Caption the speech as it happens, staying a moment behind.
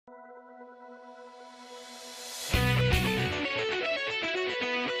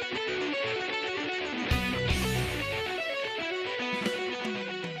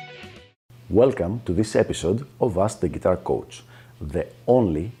Welcome to this episode of Ask the Guitar Coach, the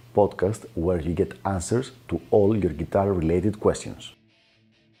only podcast where you get answers to all your guitar-related questions.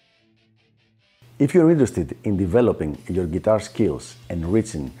 If you're interested in developing your guitar skills and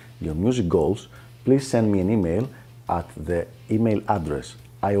reaching your music goals, please send me an email at the email address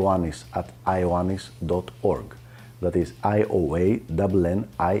ioannis@ioannis.org. That is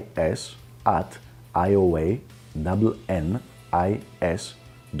IOANNIS at IOANNIS.org,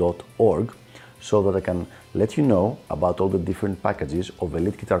 so that I can let you know about all the different packages of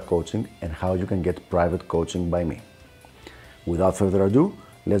elite guitar coaching and how you can get private coaching by me. Without further ado,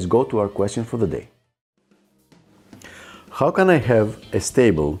 let's go to our question for the day. How can I have a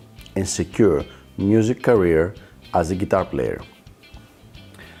stable and secure music career as a guitar player?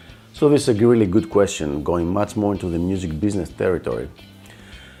 So this is a really good question, going much more into the music business territory.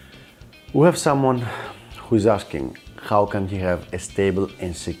 We have someone who is asking, how can he have a stable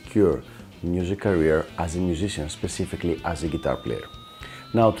and secure music career as a musician, specifically as a guitar player?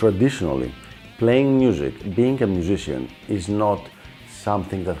 Now, traditionally, playing music, being a musician, is not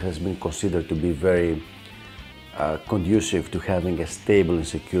something that has been considered to be very conducive to having a stable and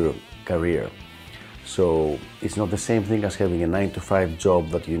secure career. So it's not the same thing as having a 9-to-5 job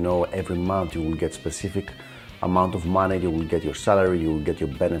that you know every month you will get specific amount of money, you will get your salary, you will get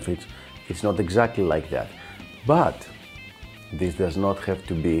your benefits. It's not exactly like that. But this does not have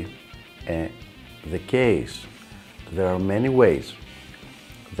to be the case. There are many ways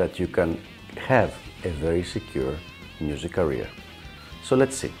that you can have a very secure music career. So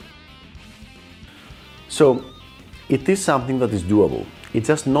let's see. So it is something that is doable. It's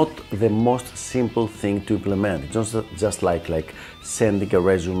just not the most simple thing to implement. It's not just like sending a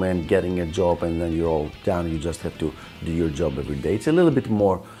resume and getting a job and then you're all done. You just have to do your job every day. It's a little bit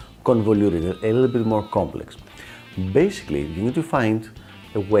more convoluted, a little bit more complex. Basically, you need to find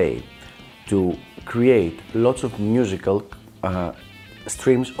a way to create lots of musical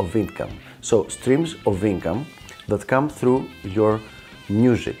streams of income. So streams of income that come through your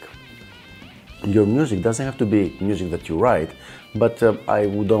music. Your music doesn't have to be music that you write, but I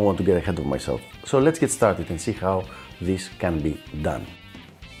don't want to get ahead of myself. So let's get started and see how this can be done.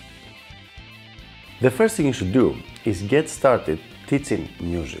 The first thing you should do is get started teaching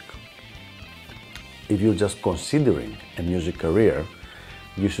music. If you're just considering a music career,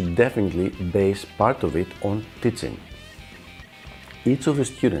 you should definitely base part of it on teaching. Each of the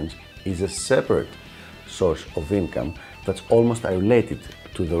students is a separate source of income that's almost unrelated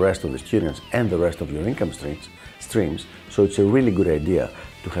to the rest of the students and the rest of your income streams, so it's a really good idea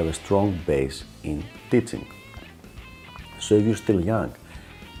to have a strong base in teaching. So if you're still young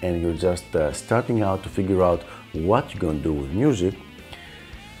and you're just starting out to figure out what you're going to do with music,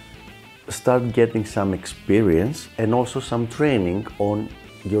 start getting some experience and also some training on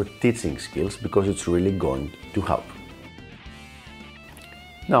your teaching skills, because it's really going to help.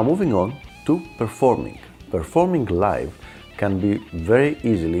 Now, moving on to performing. Performing live can be very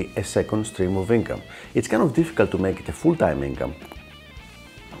easily a second stream of income. It's kind of difficult to make it a full-time income,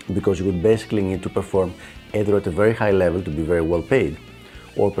 because you would basically need to perform either at a very high level to be very well paid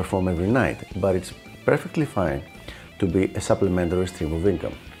or perform every night, but it's perfectly fine to be a supplementary stream of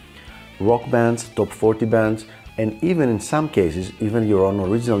income. Rock bands, top 40 bands, and even in some cases, even your own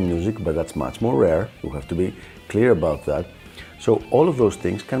original music, but that's much more rare, you have to be clear about that. So all of those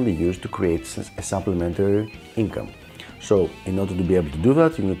things can be used to create a supplementary income. So in order to be able to do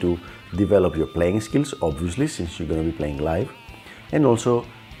that, you need to develop your playing skills, obviously, since you're going to be playing live, and also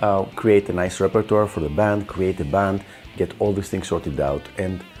create a nice repertoire for the band, create a band, get all these things sorted out,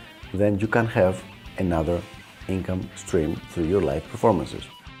 and then you can have another income stream through your live performances.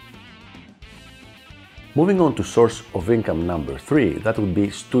 Moving on to source of income number 3, that would be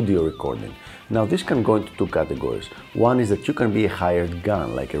studio recording. Now this can go into two categories. One is that you can be a hired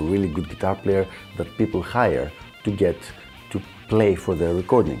gun, like a really good guitar player that people hire to get to play for their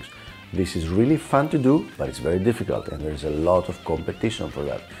recordings. This is really fun to do, but it's very difficult, and there's a lot of competition for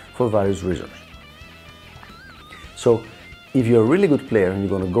that, for various reasons. So if you're a really good player and you're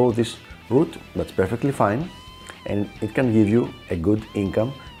going to go this route, that's perfectly fine, and it can give you a good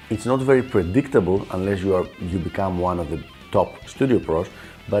income. It's not very predictable unless you become one of the top studio pros,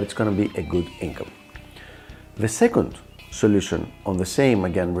 but it's going to be a good income. The second solution on the same,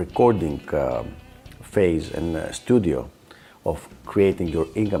 again, recording phase and studio of creating your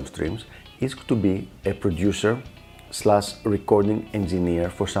income streams is to be a producer / recording engineer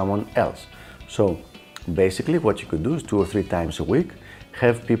for someone else. So basically what you could do is 2 or 3 times a week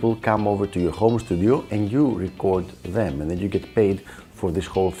have people come over to your home studio and you record them, and then you get paid for this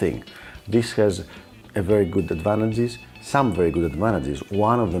whole thing. This has some very good advantages.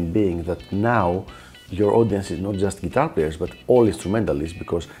 One of them being that now your audience is not just guitar players, but all instrumentalists,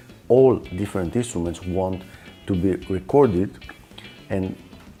 because all different instruments want to be recorded and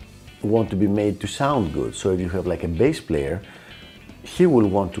want to be made to sound good. So if you have like a bass player, he will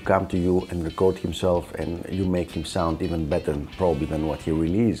want to come to you and record himself, and you make him sound even better probably than what he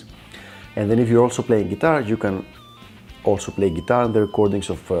really is. And then if you're also playing guitar, you can also play guitar in the recordings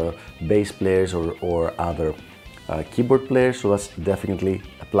of bass players or other keyboard players, so that's definitely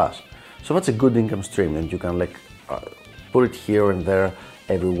a plus. So that's a good income stream, and you can like put it here and there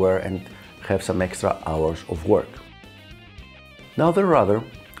everywhere and have some extra hours of work. Now there are other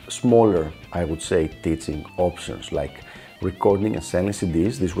smaller, I would say, teaching options like recording and selling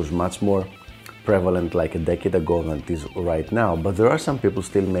CDs. This was much more prevalent like a decade ago than it is right now, but there are some people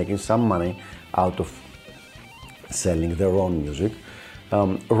still making some money out of selling their own music.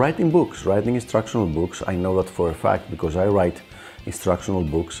 Writing books, writing instructional books. I know that for a fact because I write instructional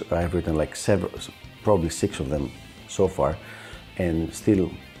books. I've written like probably 6 of them so far, and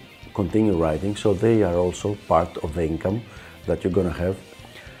still continue writing, so they are also part of the income that you're gonna have.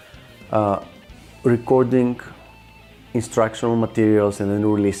 Recording instructional materials and then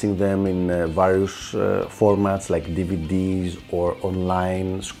releasing them in various formats like DVDs or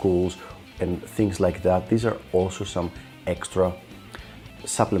online schools and things like that. These are also some extra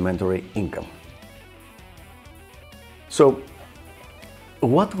supplementary income. So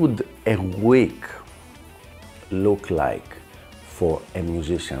what would a week look like for a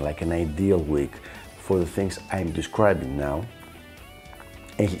musician, like an ideal week for the things I'm describing now?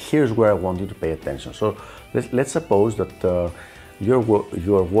 And here's where I want you to pay attention. So let's suppose that you're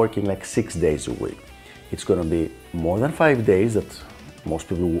working like 6 days a week. It's going to be more than 5 days that most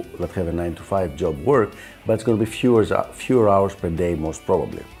people that have a 9-to-5 job work, but it's going to be fewer hours per day most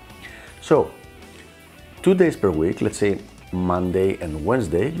probably. So 2 days per week, let's say Monday and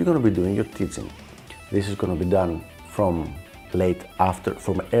Wednesday, you're going to be doing your teaching. This is going to be done from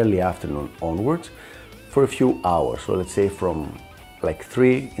early afternoon onwards for a few hours. So let's say from like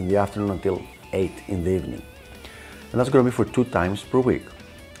 3 in the afternoon until 8 in the evening. And that's going to be for 2 times per week.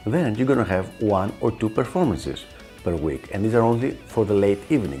 Then you're going to have 1 or 2 performances per week, and these are only for the late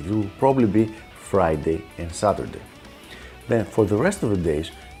evening. It will probably be Friday and Saturday. Then for the rest of the days,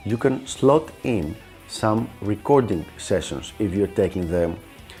 you can slot in some recording sessions if you're taking the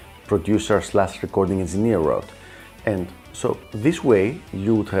producer/recording engineer route. And so this way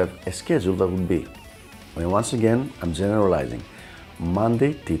you would have a schedule that would be, and once again I'm generalizing,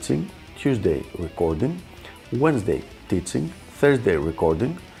 Monday teaching, Tuesday recording, Wednesday teaching, Thursday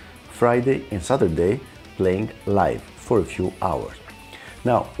recording, Friday and Saturday playing live for a few hours.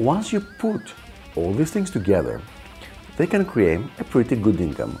 Now, once you put all these things together, they can create a pretty good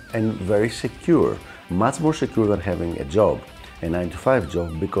income and very secure, much more secure than having a job, a 9-to-5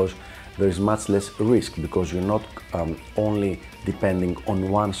 job, because there is much less risk, because you're not only depending on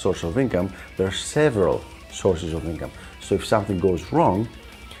one source of income, there are several sources of income. So if something goes wrong,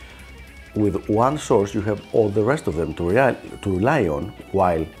 with one source you have all the rest of them to rely on,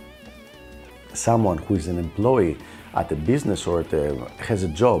 while someone who is an employee at a business or has a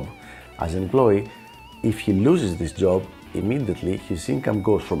job as an employee, if he loses this job, immediately his income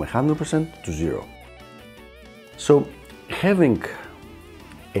goes from 100% to 0. So having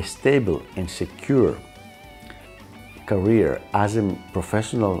a stable and secure career as a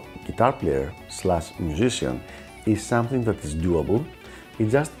professional guitar player / musician is something that is doable.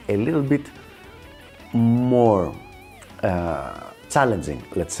 It's just a little bit more challenging,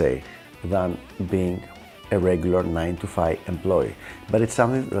 let's say, than being a regular 9-to-5 employee, but it's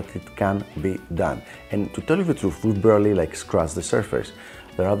something that it can be done. And to tell you the truth, we've barely like scratched the surface.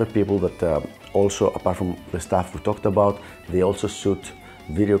 There are other people that also, apart from the stuff we talked about, they also shoot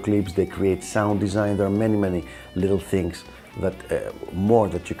video clips, they create sound design. There are many little things that more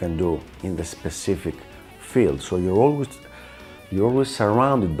that you can do in the specific field. So you're always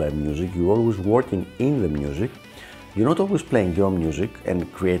surrounded by music, you're always working in the music. You're not always playing your music and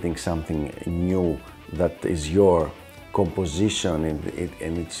creating something new that is your composition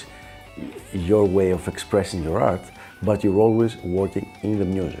and it's your way of expressing your art, but you're always working in the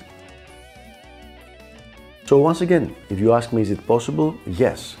music. So once again, if you ask me, is it possible?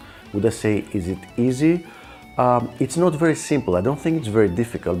 Yes. Would I say, is it easy? It's not very simple. I don't think it's very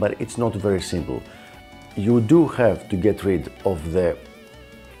difficult, but it's not very simple. You do have to get rid of the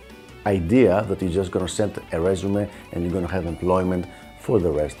idea that you're just going to send a resume and you're going to have employment for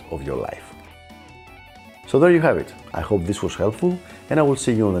the rest of your life. So there you have it. I hope this was helpful, and I will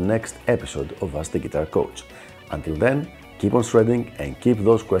see you on the next episode of Ask the Guitar Coach. Until then, keep on shredding and keep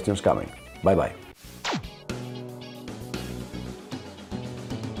those questions coming. Bye bye.